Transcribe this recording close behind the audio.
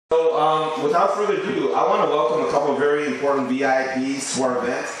without further ado, I want to welcome a couple of very important VIPs to our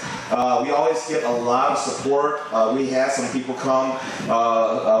event. We always get a lot of support. We had some people come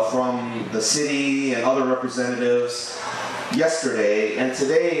from the city and other representatives yesterday, and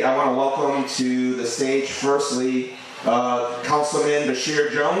today I want to welcome to the stage, firstly, Councilman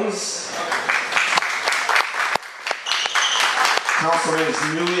Basheer Jones. Councilman is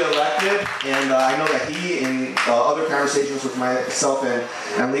newly elected, and I know that he, in other conversations with myself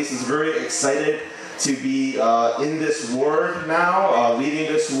and Lisa, is very excited to be in this ward now,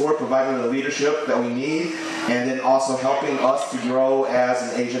 leading this ward, providing the leadership that we need, and then also helping us to grow as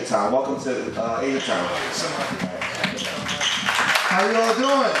an Asian town. Welcome to Asian Town. How you all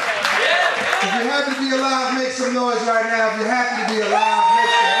doing? If you're happy to be alive, make some noise right now. If you're happy to be alive, make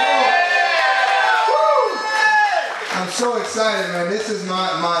some noise. I'm so excited, man. This is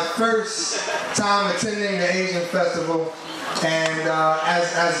my first time attending the Asian Festival, and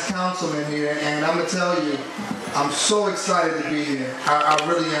as councilman here, and I'm gonna tell you, I'm so excited to be here. I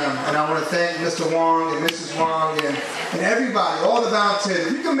really am, and I want to thank Mr. Wong and Mrs. Wong and everybody, all the volunteers.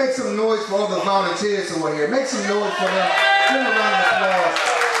 If you can make some noise for all the volunteers who are here, make some noise for them. Give them a round of applause.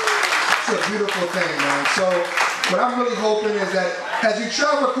 It's a beautiful thing, man. So what I'm really hoping is that as you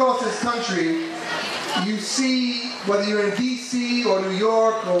travel across this country, you see, whether you're in DC or New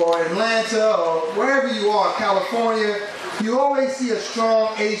York or Atlanta or wherever you are, California, you always see a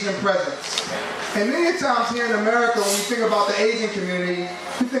strong Asian presence. And many times here in America, when we think about the Asian community,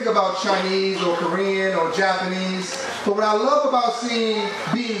 we think about Chinese or Korean or Japanese. But what I love about being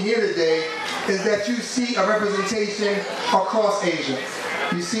here today is that you see a representation across Asia.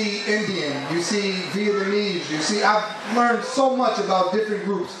 You see Indian, you see Vietnamese, I've learned so much about different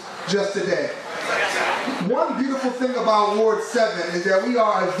groups just today. One beautiful thing about Ward 7 is that we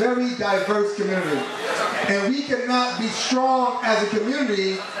are a very diverse community. And we cannot be strong as a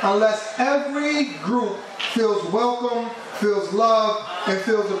community unless every group feels welcome, feels loved, and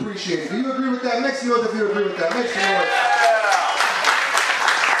feels appreciated. Do you agree with that? Make some noise if you agree with that. Make some noise.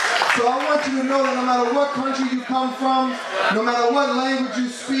 So I want you to know that no matter what country you come from, no matter what language you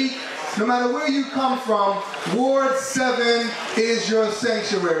speak, no matter where you come from, Ward 7 is your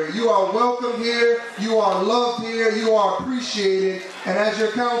sanctuary. You are welcome here, you are loved here, you are appreciated. And as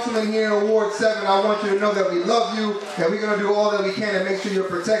your councilman here in Ward 7, I want you to know that we love you, that we're going to do all that we can to make sure you're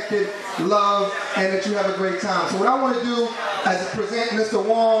protected, loved, and that you have a great time. So what I want to do is present Mr.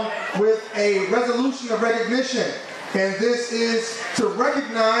 Wong with a resolution of recognition. And this is to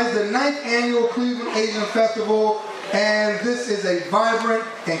recognize the 9th annual Cleveland Asian Festival. And this is a vibrant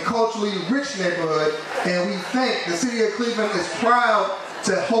and culturally rich neighborhood. And we think the city of Cleveland is proud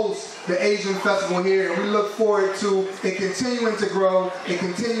to host the Asian Festival here. And we look forward to it continuing to grow, it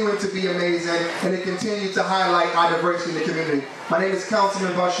continuing to be amazing, and it continues to highlight our diversity in the community. My name is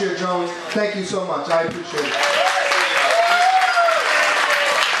Councilman Basheer Jones. Thank you so much. I appreciate it.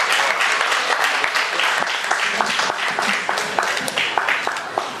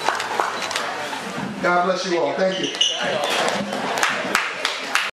 God bless you all. Thank you.